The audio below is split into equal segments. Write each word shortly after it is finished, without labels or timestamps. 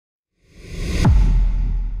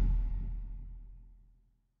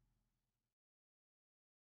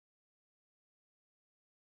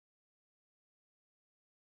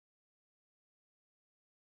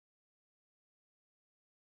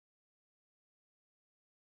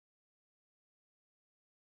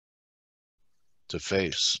to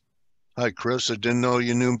F.A.C.E. Hi, Chris. I didn't know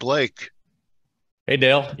you knew Blake. Hey,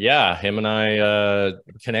 Dale. Yeah, him and I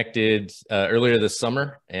connected earlier this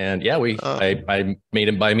summer, and yeah, I made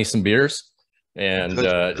him buy me some beers, and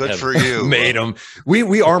good for you. Made him.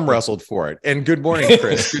 We arm wrestled for it. And good morning,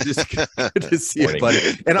 Chris. Good to see you,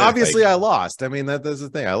 buddy. And obviously, I lost. I mean, that's the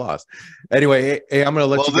thing. I lost. Anyway, hey, I'm going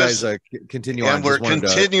to let you guys continue on. And we're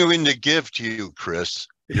continuing to give to you, Chris.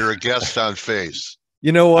 You're a guest on F.A.C.E.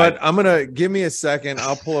 You know what? I'm gonna give me a second.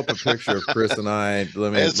 I'll pull up a picture of Chris and I.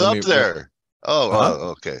 It's up there.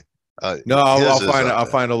 Okay. No, I'll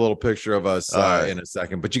find a little picture of us in a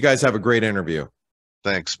second. But you guys have a great interview.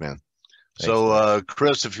 Thanks, man. So,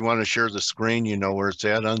 Chris, if you want to share the screen, you know where it's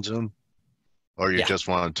at on Zoom, or you just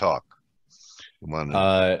want to talk. Why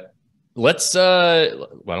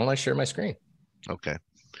don't I share my screen? Okay.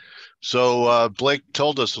 So Blake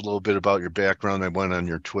told us a little bit about your background. I went on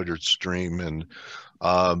your Twitter stream, and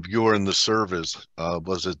you were in the service.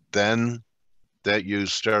 Was it then that you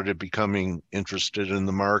started becoming interested in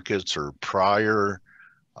the markets, or prior,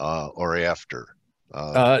 or after?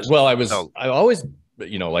 Well, I always,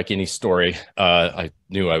 like any story, I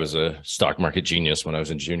knew I was a stock market genius when I was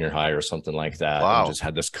in junior high or something like that. Wow. And just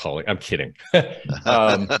had this calling. I'm kidding.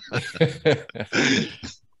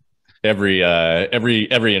 Every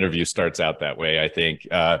interview starts out that way, I think.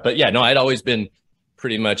 But yeah, no, I'd always been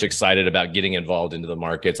pretty much excited about getting involved into the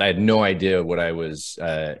markets. I had no idea what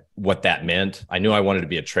that meant. I knew I wanted to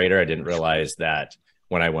be a trader. I didn't realize that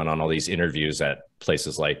when I went on all these interviews at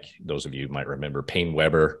places like, those of you might remember Payne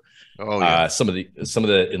Weber, some of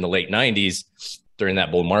the in the late 90s during that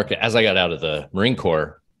bull market. As I got out of the Marine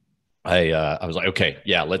Corps, I was like, okay,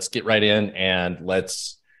 yeah, let's get right in, and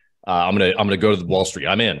I'm gonna go to the Wall Street.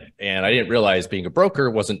 I'm in. And I didn't realize being a broker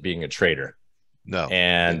wasn't being a trader. No.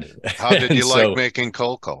 And how did you like making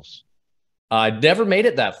cold calls? I never made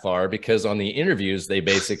it that far, because on the interviews they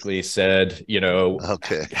basically said, how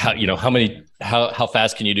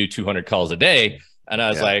fast can you do 200 calls a day? And I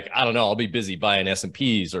was like, I don't know, I'll be busy buying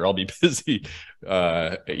S&Ps, or I'll be busy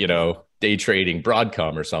day trading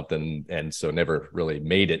Broadcom or something. And so never really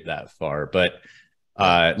made it that far. But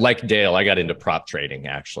like Dale, I got into prop trading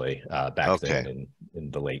actually back then in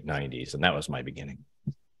the late 90s, and that was my beginning.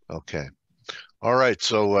 Okay. All right.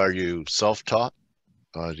 So are you self-taught?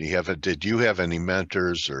 Did you have any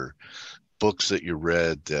mentors or books that you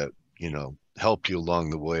read that, helped you along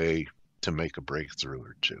the way to make a breakthrough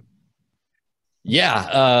or two?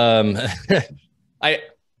 Yeah. I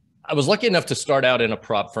was lucky enough to start out in a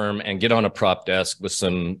prop firm and get on a prop desk with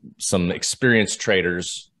some experienced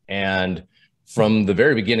traders. And from the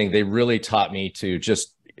very beginning, they really taught me to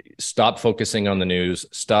just stop focusing on the news,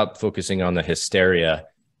 stop focusing on the hysteria,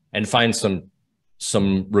 and find some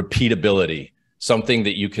repeatability, something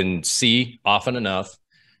that you can see often enough,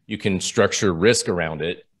 you can structure risk around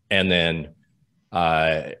it, and then,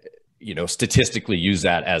 statistically use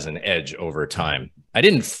that as an edge over time. I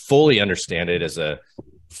didn't fully understand it as a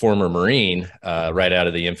former Marine right out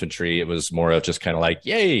of the infantry. It was more of just kind of like,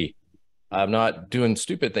 yay, I'm not doing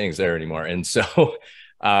stupid things there anymore. And so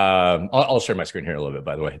I'll share my screen here a little bit,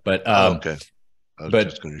 by the way. But okay.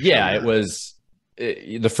 But yeah, it was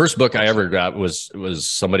the first book I ever got was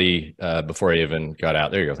somebody before I even got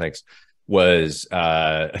out. There you go. Thanks. Was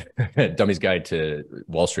Dummy's Guide to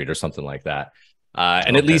Wall Street or something like that.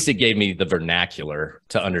 And at least it gave me the vernacular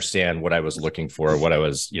to understand what I was looking for, what I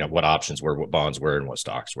was, what options were, what bonds were, and what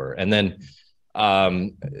stocks were. And then,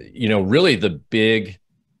 really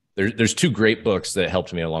there's two great books that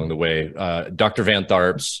helped me along the way. Dr. Van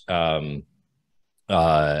Tharp's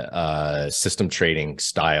system trading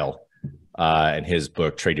style and his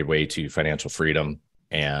book, Trade Your Way to Financial Freedom,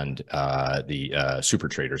 and the Super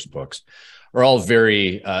Traders books are all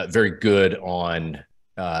very, very good on,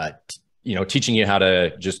 teaching you how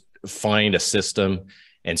to just find a system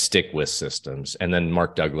and stick with systems. And then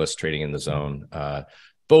Mark Douglas, Trading in the Zone,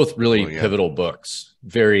 both really pivotal books,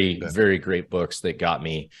 very, very great books that got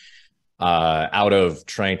me out of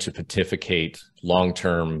trying to pontificate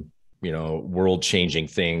long-term, world-changing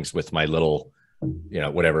things with my little,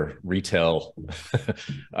 whatever retail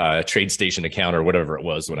trade station account or whatever it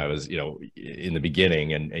was when I was, in the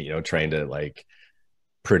beginning, and, trying to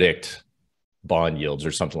predict bond yields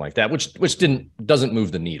or something like that, which doesn't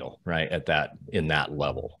move the needle right in that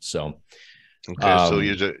level. So, so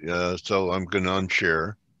I'm going to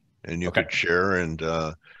unshare, and you could share, and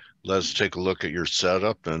let's take a look at your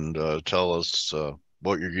setup and tell us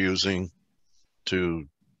what you're using to,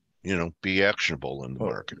 be actionable in the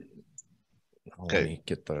market. Let me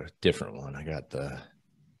get the different one. I got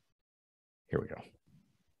here we go.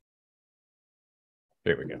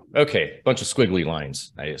 There we go. Okay. Bunch of squiggly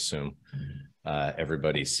lines, I assume.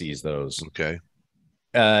 everybody sees those. Okay.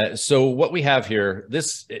 So what we have here,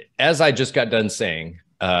 this, as I just got done saying,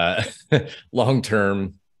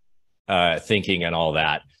 long-term thinking and all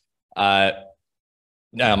that. Now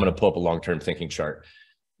I'm going to pull up a long-term thinking chart.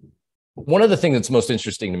 One of the things that's most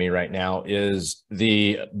interesting to me right now is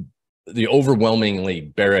the overwhelmingly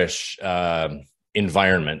bearish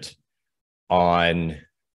environment on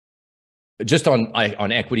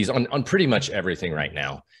equities, on pretty much everything right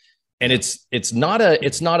now. And it's not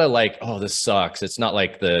a like, oh, this sucks. It's not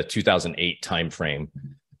like the 2008 timeframe,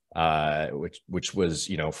 which was,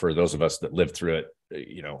 you know, for those of us that lived through it,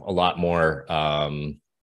 you know, a lot more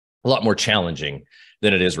challenging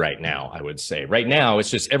than it is right now. I would say right now, it's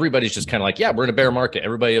just, everybody's just kind of like, yeah, we're in a bear market.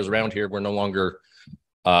 Everybody is around here. We're no longer,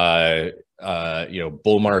 you know,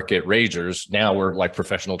 bull market ragers. Now we're like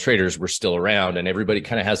professional traders. We're still around, and everybody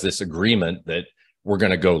kind of has this agreement that we're going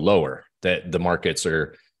to go lower, that the markets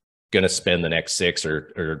are going to spend the next 6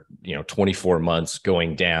 or you know, 24 months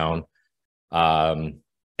going down. And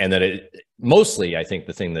that it mostly, I think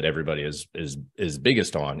the thing that everybody is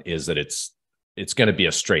biggest on is that it's going to be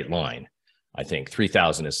a straight line. I think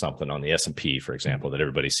 3,000 is something on the S&P, for example, that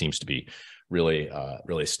everybody seems to be really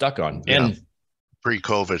stuck on. Yeah. And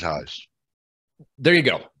Pre-COVID highs. There you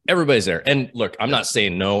go. Everybody's there. And look, I'm not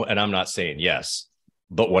saying no, and I'm not saying yes,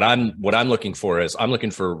 but what I'm looking for is, I'm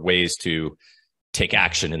looking for ways to take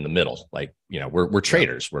action in the middle. Like, you know, we're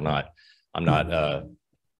traders. I'm not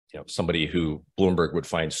you know, somebody who Bloomberg would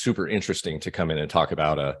find super interesting to come in and talk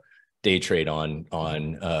about a day trade on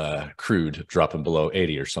crude dropping below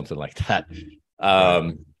 80 or something like that.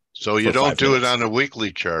 So you don't do it on a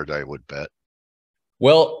weekly chart, I would bet.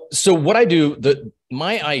 Well, so what I do,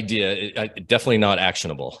 my idea, definitely not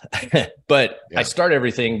actionable, but I start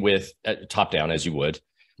everything with top down, as you would.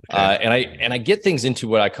 Okay. And I get things into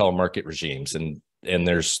what I call market regimes, and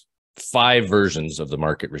there's 5 versions of the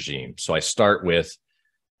market regime. So I start with,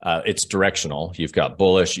 it's directional. You've got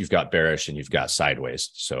bullish, you've got bearish, and you've got sideways.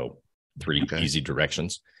 So 3 easy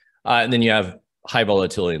directions. And then you have high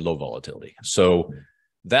volatility and low volatility. So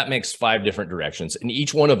that makes 5 different directions. And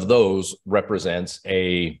each one of those represents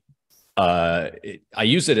I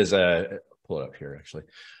use it as pull it up here, actually.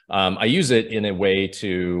 I use it in a way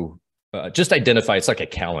to just identify, it's like a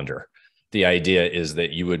calendar. The idea is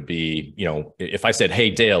that you would be, you know, if I said,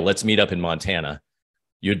 hey, Dale, let's meet up in Montana,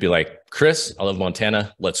 you'd be like, Chris, I love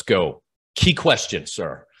Montana. Let's go. Key question,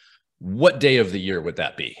 sir. What day of the year would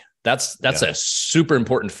that be? That's a super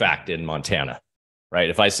important fact in Montana, right?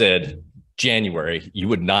 If I said January, you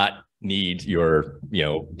would not need your, you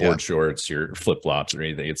know, board shorts, your flip-flops or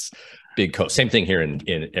anything. It's big coat. Same thing here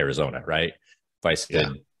in Arizona, right? If I said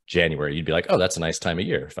January, you'd be like, oh, that's a nice time of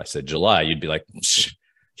year. If I said July, you'd be like,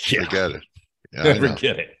 forget it. Yeah,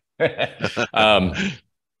 forget it.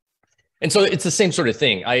 And so it's the same sort of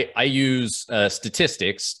thing. I use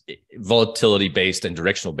statistics, volatility-based and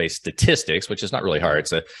directional-based statistics, which is not really hard.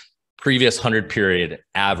 It's a previous 100-period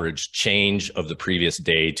average change of the previous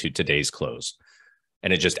day to today's close.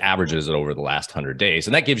 And it just averages it over the last 100 days.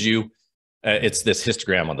 And that gives you, it's this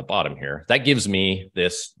histogram on the bottom here. That gives me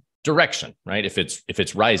this direction, right? If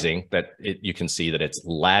it's rising, you can see that it's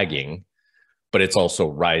lagging, but it's also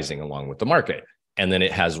rising along with the market. And then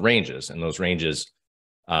it has ranges, and those ranges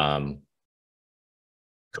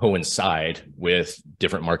coincide with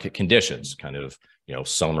different market conditions, kind of, you know,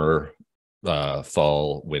 summer,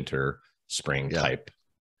 fall, winter, spring type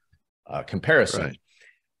comparison. Right.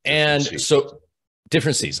 And so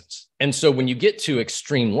different seasons. And so when you get to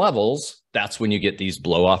extreme levels, that's when you get these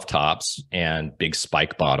blow off tops and big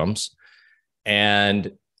spike bottoms.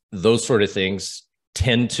 And those sort of things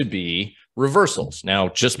tend to be reversals. Now,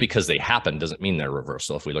 just because they happen doesn't mean they're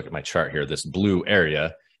reversal. If we look at my chart here, this blue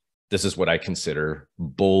area, this is what I consider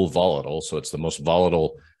bull volatile. So it's the most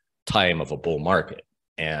volatile time of a bull market.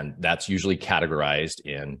 And that's usually categorized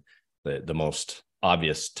in the most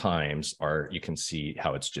obvious times are, you can see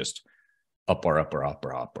how it's just up or up or up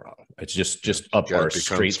or up or up. It's just up or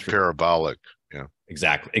straight through. Parabolic. Yeah,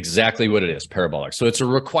 exactly what it is, parabolic. So it's a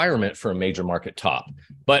requirement for a major market top.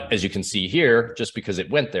 But as you can see here, just because it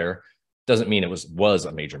went there doesn't mean it was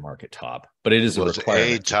a major market top, but it is a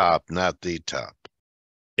requirement. A top, not the top.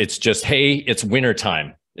 It's just, hey, it's winter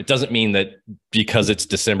time. It doesn't mean that because it's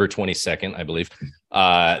December 22nd, I believe,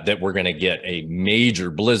 that we're going to get a major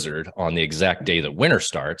blizzard on the exact day that winter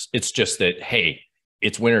starts. It's just that, hey,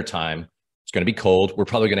 it's winter time. It's going to be cold. We're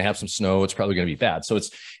probably going to have some snow. It's probably going to be bad. So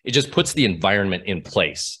it just puts the environment in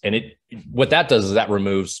place. And what that does is that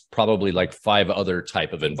removes probably like 5 other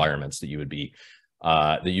type of environments that you would be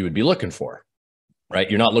looking for, right?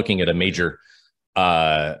 You're not looking at a major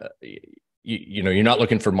you're not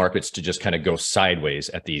looking for markets to just kind of go sideways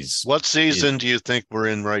at these. What season do you think we're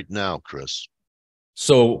in right now, Chris?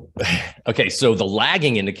 So, okay, so the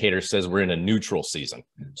lagging indicator says we're in a neutral season.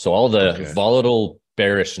 So all the volatile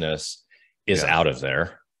bearishness is out of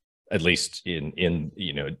there, at least in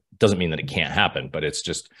it doesn't mean that it can't happen, but it's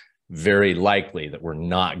just very likely that we're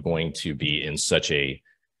not going to be in such a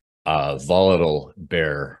volatile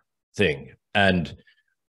bear thing. And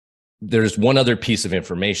there's one other piece of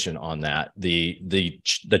information on that. The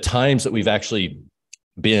times that we've actually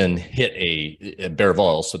been hit a bear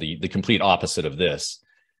vol, so the complete opposite of this,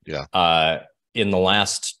 in the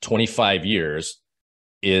last 25 years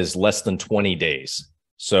is less than 20 days.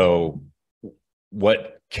 So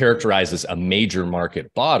what characterizes a major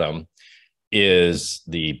market bottom is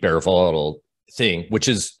the bear volatile thing, which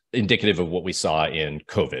is indicative of what we saw in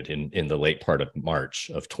COVID in the late part of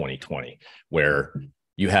March of 2020, where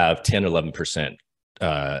you have 10, 11%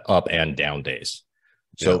 up and down days.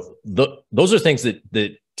 So those are things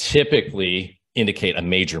that typically indicate a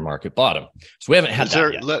major market bottom. So we haven't had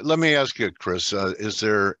that yet. Let me ask you, Chris, is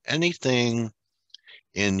there anything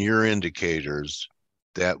in your indicators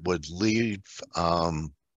that would leave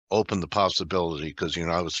open the possibility? Because,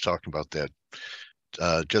 I was talking about that,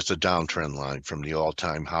 just a downtrend line from the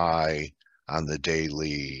all-time high on the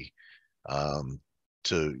daily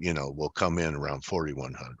to, we'll come in around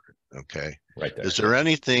 4,100. Okay. Right there. Is there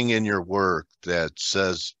anything in your work that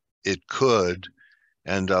says it could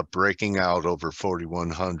end up breaking out over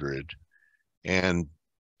 4,100 and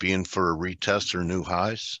being for a retest or new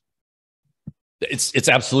highs? It's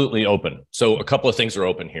absolutely open. So a couple of things are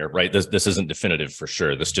open here, right? This isn't definitive for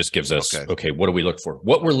sure. This just gives us, okay, what do we look for?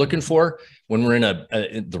 What we're looking for when we're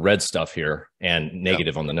in the red stuff here and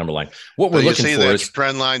negative on the number line, what we're looking for is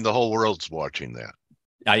trend line. The whole world's watching that.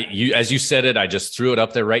 As you said it, I just threw it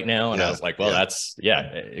up there right now. And I was like, well, that's,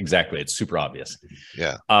 exactly. It's super obvious.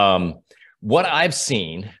 Yeah. What I've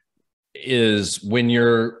seen is when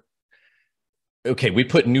you're, we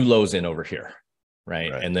put new lows in over here,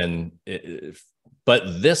 right? And then,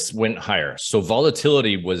 but this went higher. So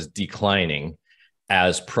volatility was declining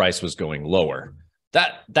as price was going lower.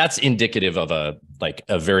 That's indicative of a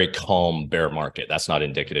very calm bear market. That's not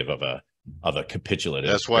indicative of a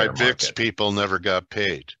capitulative. That's why VIX people never got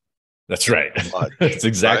paid. That's right. That's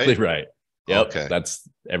exactly right. Yep. Okay. That's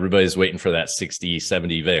everybody's waiting for that 60,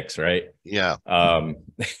 70 VIX, right? Yeah.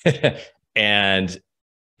 And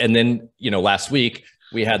then, last week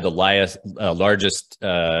we had the largest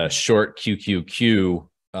short QQQ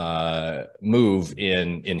move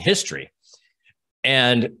in history.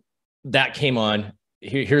 And that came on.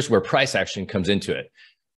 Here's where price action comes into it.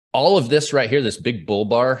 All of this right here, this big bull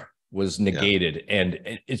bar was negated,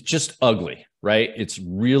 and it's just ugly, right? It's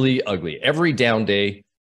really ugly. Every down day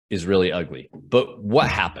is really ugly. But what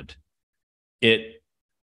happened? It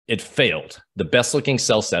failed. The best looking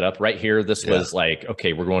sell setup right here. This was like,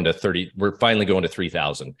 okay, we're going to 30. We're finally going to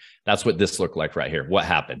 3,000. That's what this looked like right here. What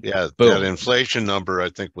happened? Yeah. Boom. That inflation number, I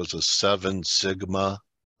think, was a 7 sigma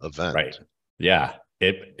event. Right. Yeah.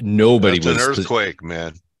 Nobody was an earthquake,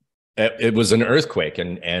 man. It was an earthquake.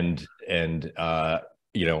 And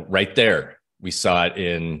right there, we saw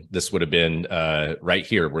it this would have been right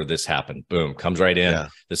here where this happened. Boom, comes right in. Yeah.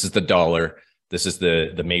 This is the dollar. This is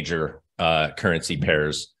the major currency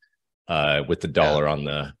pairs with the dollar on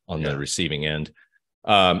the receiving end.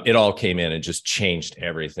 It all came in and just changed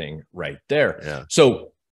everything right there. Yeah.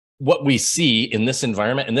 So what we see in this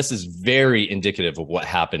environment, and this is very indicative of what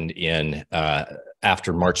happened in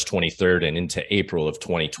after March 23rd and into April of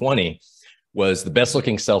 2020, was the best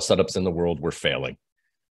looking sell setups in the world were failing.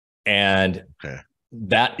 And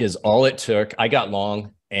that is all it took. I got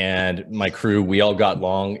long, and my crew, we all got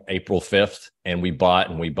long April 5th, and we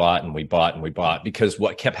bought and we bought and we bought and we bought, because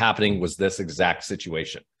what kept happening was this exact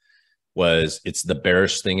situation. It's the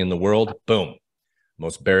bearish thing in the world. Boom.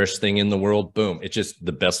 Most bearish thing in the world. Boom. It's just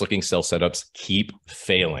the best looking sell setups keep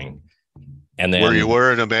failing. And then, were you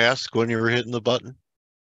wearing a mask when you were hitting the button?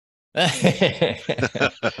 Man,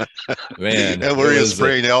 and were you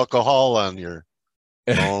spraying alcohol on your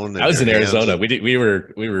phone? I was in Arizona. We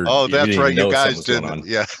were. Oh, that's right. You guys didn't.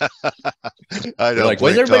 Yeah. I know. Like, why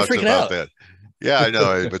is everybody freaking out? That. Yeah, I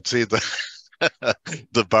know. But see,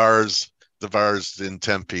 the bars in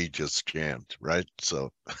Tempe just jammed, right?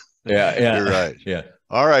 So yeah, you're right. Yeah.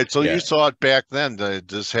 All right. So you saw it back then. Does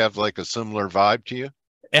this have like a similar vibe to you?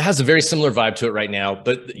 It has a very similar vibe to it right now,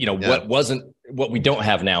 but what we don't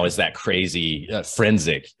have now is that crazy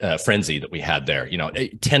frenzy that we had there. 10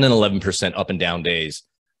 and 11% up and down days,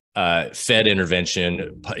 Fed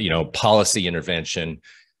intervention, policy intervention,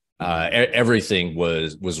 everything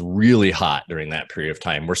was really hot during that period of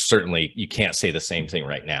time. We're certainly, you can't say the same thing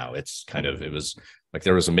right now. It's kind of, it was like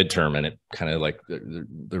there was a midterm and it kind of like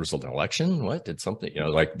there was an election. What did something,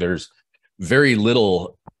 like there's very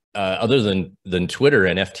little other than Twitter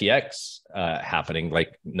and FTX happening.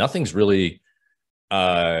 Like nothing's really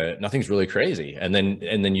crazy. And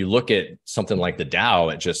then you look at something like the Dow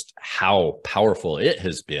at just how powerful it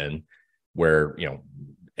has been, where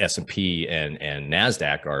S&P and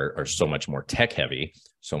NASDAQ are so much more tech heavy,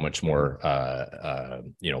 so much more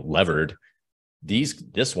levered.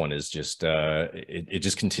 This one is just it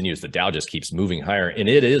just continues. The Dow just keeps moving higher, and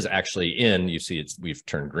it is actually you see we've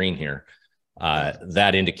turned green here.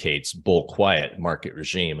 That indicates bull quiet market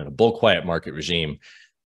regime, and a bull quiet market regime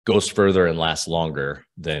goes further and lasts longer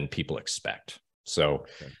than people expect. So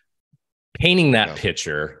painting that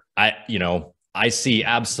picture, I see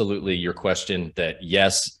absolutely your question that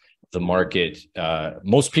yes, the market,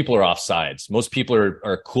 most people are off sides. Most people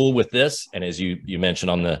are cool with this. And as you mentioned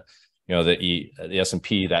on the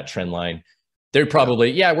S&P, that trend line, they're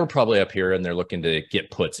probably, we're probably up here and they're looking to get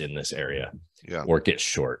puts in this area or get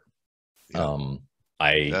short. Everyone.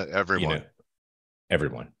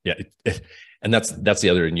 Everyone. Yeah. And that's the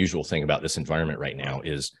other unusual thing about this environment right now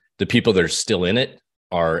is the people that are still in it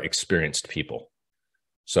are experienced people.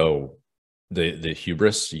 So the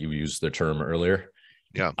hubris, you used the term earlier,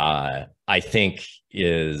 I think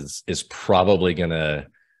is probably going to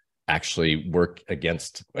actually work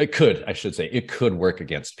against, it could work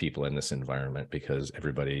against people in this environment, because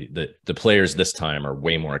everybody, the players this time are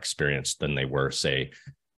way more experienced than they were, say,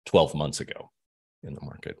 12 months ago in the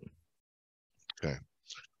market. Okay.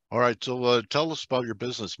 All right. So tell us about your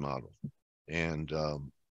business model and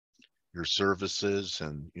your services.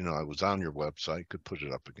 And, I was on your website. Could put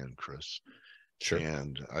it up again, Chris. Sure.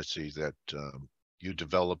 And I see that you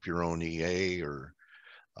develop your own EA or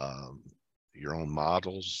your own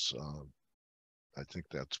models. I think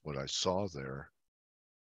that's what I saw there.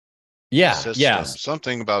 Yeah. Systems, yeah.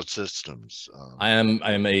 Something about systems. I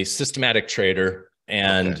am a systematic trader,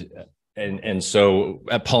 and so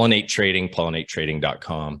at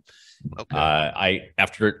pollinatetrading.com. Okay. I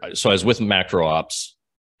was with Macro Ops,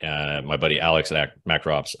 my buddy Alex at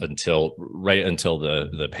Macro Ops until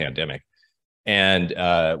the pandemic. And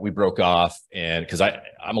we broke off, and because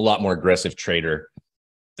I'm a lot more aggressive trader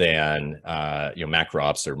than Macro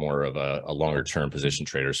Ops are more of a longer term position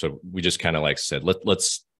trader. So we just kind of like said,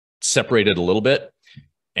 let's separate it a little bit.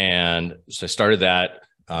 And so I started that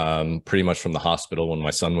pretty much from the hospital when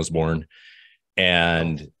my son was born,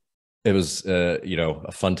 and it was a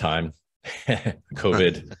fun time.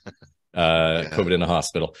 COVID in the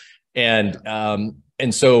hospital. And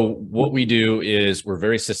so what we do is we're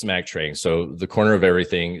very systematic trading. So the corner of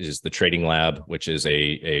everything is the Trading Lab, which is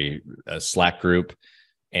a Slack group,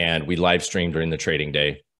 and we live stream during the trading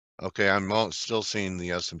day. Okay, I'm still seeing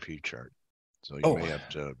the S&P chart, so you may have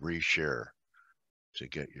to reshare to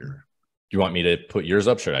get your. You want me to put yours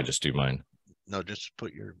up? Should I just do mine? No, just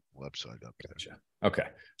put your website up. Gotcha. Okay,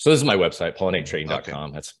 so this is my website,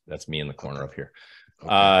 pollinatedtrading.com. That's me in the corner up here.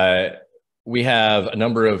 Okay. We have a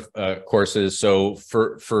number of courses. So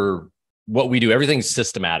for what we do, everything's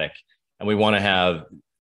systematic, and we want to have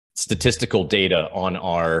statistical data on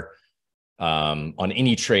our on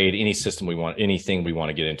any trade, any system we want, anything we want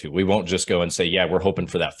to get into. We won't just go and say, yeah, we're hoping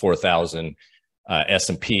for that 4,000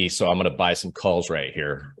 S&P, so I'm going to buy some calls right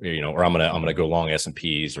here, or I'm going to go long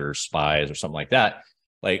S&Ps or SPYs or something like that.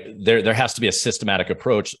 Like there has to be a systematic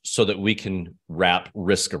approach so that we can wrap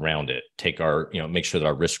risk around it, take our, make sure that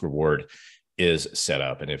our risk reward is set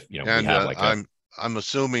up. And if, we have like I'm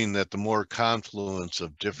assuming that the more confluence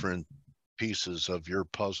of different pieces of your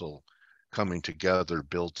puzzle coming together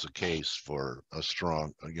builds a case for a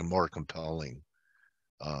strong, more compelling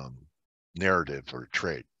narrative or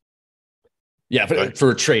trade. Yeah,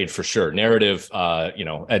 for a trade, for sure. Narrative,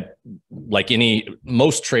 like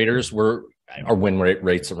most traders our win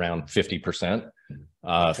rate's around 50%,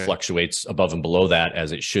 fluctuates above and below that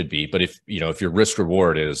as it should be. But if your risk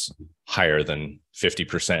reward is higher than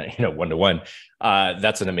 50%, 1-to-1,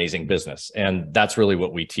 that's an amazing business. And that's really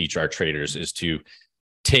what we teach our traders, is to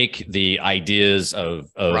take the ideas of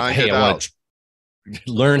hey, I want to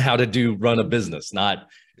learn how to run a business, not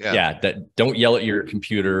that don't yell at your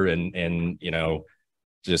computer and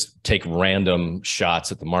just take random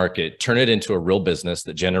shots at the market. Turn it into a real business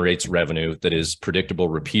that generates revenue, that is predictable,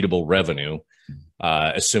 repeatable revenue,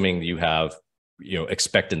 assuming you have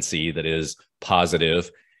expectancy that is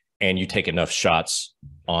positive, and you take enough shots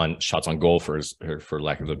on goal, for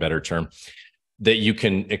lack of a better term, that you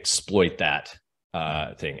can exploit that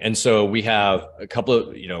thing. And so we have a couple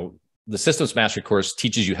of the Systems Mastery course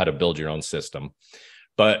teaches you how to build your own system.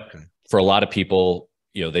 But for a lot of people,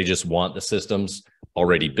 they just want the systems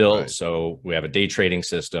already built. Right. So we have a day trading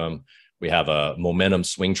system. We have a momentum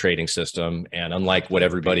swing trading system. And unlike what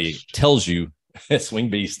everybody tells you, swing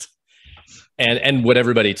beast, and what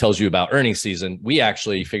everybody tells you about earnings season, we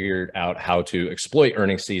actually figured out how to exploit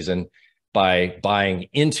earnings season by buying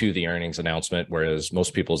into the earnings announcement, whereas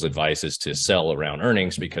most people's advice is to sell around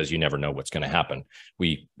earnings because you never know what's going to happen.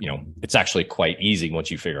 It's actually quite easy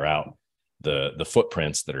once you figure out the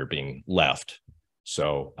footprints that are being left.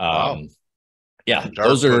 So, wow. Yeah,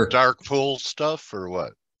 those are dark pool stuff or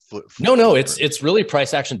what? No, it's really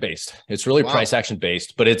price action based. It's really price action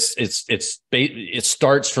based, but it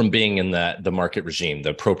starts from being in the market regime,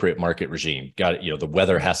 the appropriate market regime. Got it. The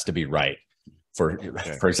weather has to be right.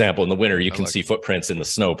 For example, in the winter, you can see footprints in the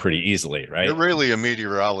snow pretty easily, right? You're really a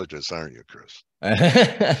meteorologist, aren't you, Chris?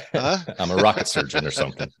 Huh? I'm a rocket surgeon or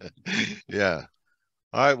something. Yeah.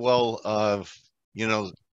 All right. Well,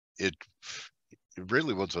 it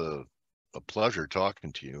really was a pleasure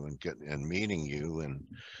talking to you and meeting you, and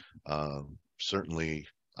certainly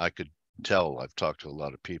I could tell I've talked to a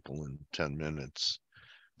lot of people in 10 minutes.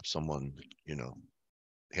 Someone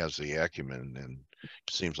has the acumen, and it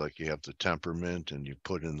seems like you have the temperament and you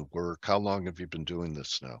put in the work. How long have you been doing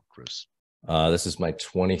this now, Chris? This is my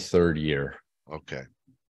 23rd year. Okay.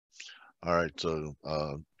 All right. So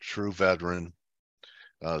true veteran,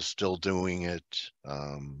 still doing it,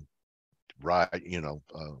 right,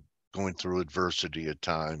 going through adversity at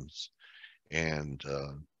times, and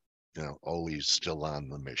always still on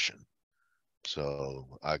the mission. So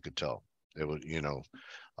I could tell it would.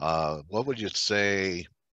 What would you say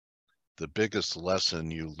the biggest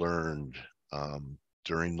lesson you learned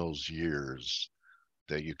during those years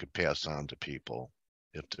that you could pass on to people?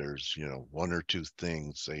 If there's one or two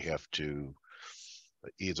things they have to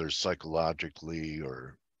either psychologically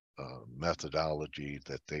or methodology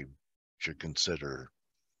that they should consider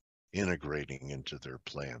integrating into their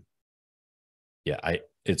plan. Yeah,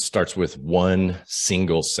 it starts with one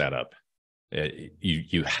single setup.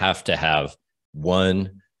 You have to have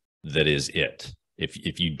one that is it.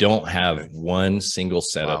 If you don't have one single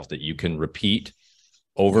setup that you can repeat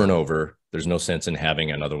over and over, there's no sense in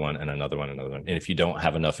having another one and another one and another one. And if you don't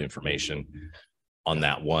have enough information on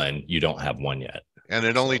that one, you don't have one yet. And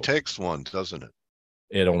it only takes one, doesn't it?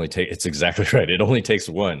 It's exactly right. It only takes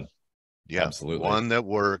one. Yeah, absolutely. One that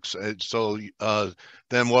works. So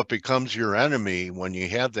then what becomes your enemy when you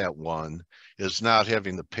have that one is not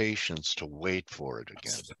having the patience to wait for it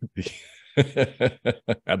again.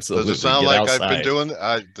 Absolutely. Does it sound like I've been doing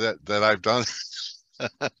that I've done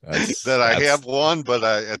that I have one, but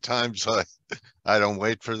at times I don't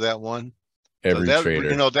wait for that one. Every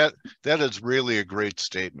trader. That is really a great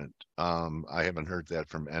statement. I haven't heard that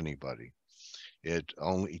from anybody. It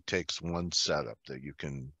only takes one setup that you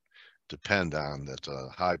can depend on that's a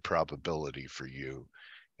high probability for you,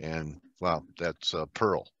 and well, that's a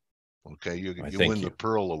Pearl. Okay, you win the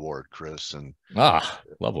Pearl Award, Chris. And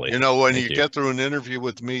lovely. When you get through an interview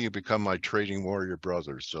with me, you become my trading warrior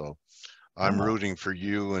brother. So I'm rooting for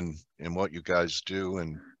you and what you guys do,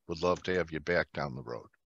 and would love to have you back down the road.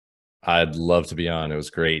 I'd love to be on. It was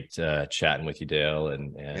great chatting with you, Dale,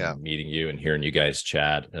 and meeting you and hearing you guys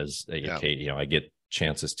chat as I get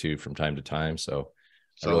chances to from time to time. So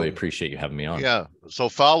I really appreciate you having me on. Yeah. So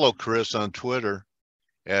follow Chris on Twitter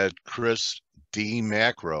at Chris D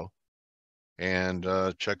Macro, and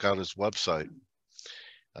check out his website.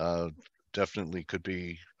 Definitely could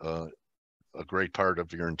be a great part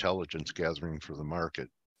of your intelligence gathering for the market.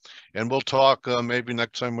 And we'll talk maybe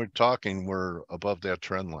next time we're talking, we're above that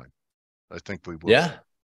trend line. I think we will.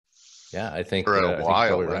 Yeah. I think for a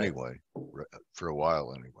while anyway. For a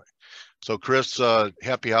while anyway. So Chris,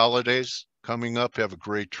 happy holidays coming up. Have a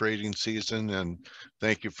great trading season, and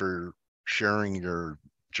thank you for sharing your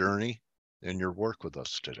journey and your work with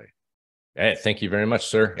us today. Hey, thank you very much,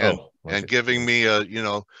 sir. And giving me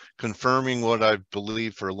confirming what I've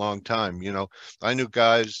believed for a long time. I knew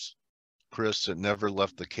guys, Chris, that never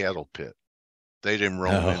left the cattle pit. They didn't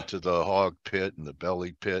roam into the hog pit and the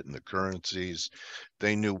belly pit and the currencies.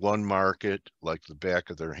 They knew one market like the back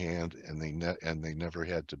of their hand, and they never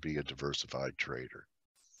had to be a diversified trader.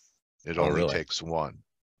 It only takes one.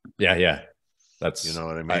 Yeah. That's, you know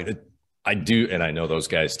what I mean? I do, and I know those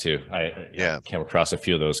guys too. I came across a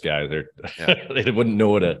few of those guys. They wouldn't know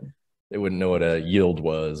what a yield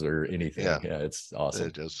was or anything. Yeah, it's awesome.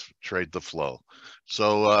 They just trade the flow.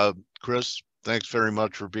 So Chris, thanks very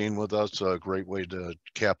much for being with us. A great way to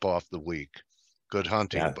cap off the week. Good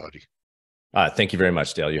hunting, buddy. Thank you very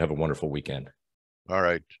much, Dale. You have a wonderful weekend. All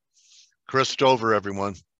right. Chris Stover,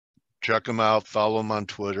 everyone. check him out. Follow him on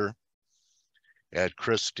Twitter at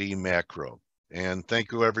Chris D Macro. And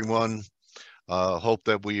thank you, everyone. Hope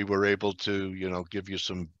that we were able to, give you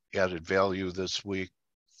some added value this week.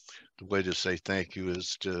 The way to say thank you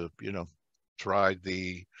is to, try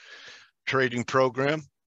the trading program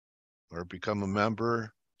or become a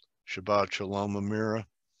member. Shabbat Shalom, Amira.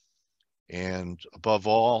 And above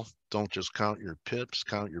all, don't just count your pips,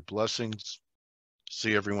 count your blessings.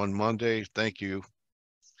 See everyone Monday. Thank you.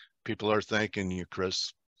 People are thanking you,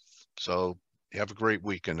 Chris. So have a great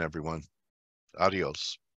weekend, everyone.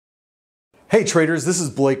 Adios. Hey traders, this is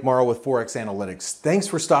Blake Morrow with ForexAnalytix. Thanks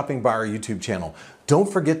for stopping by our YouTube channel.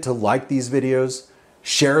 Don't forget to like these videos,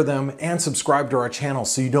 share them, and subscribe to our channel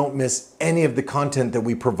so you don't miss any of the content that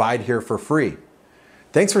we provide here for free.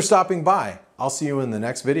 Thanks for stopping by. I'll see you in the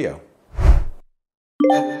next video.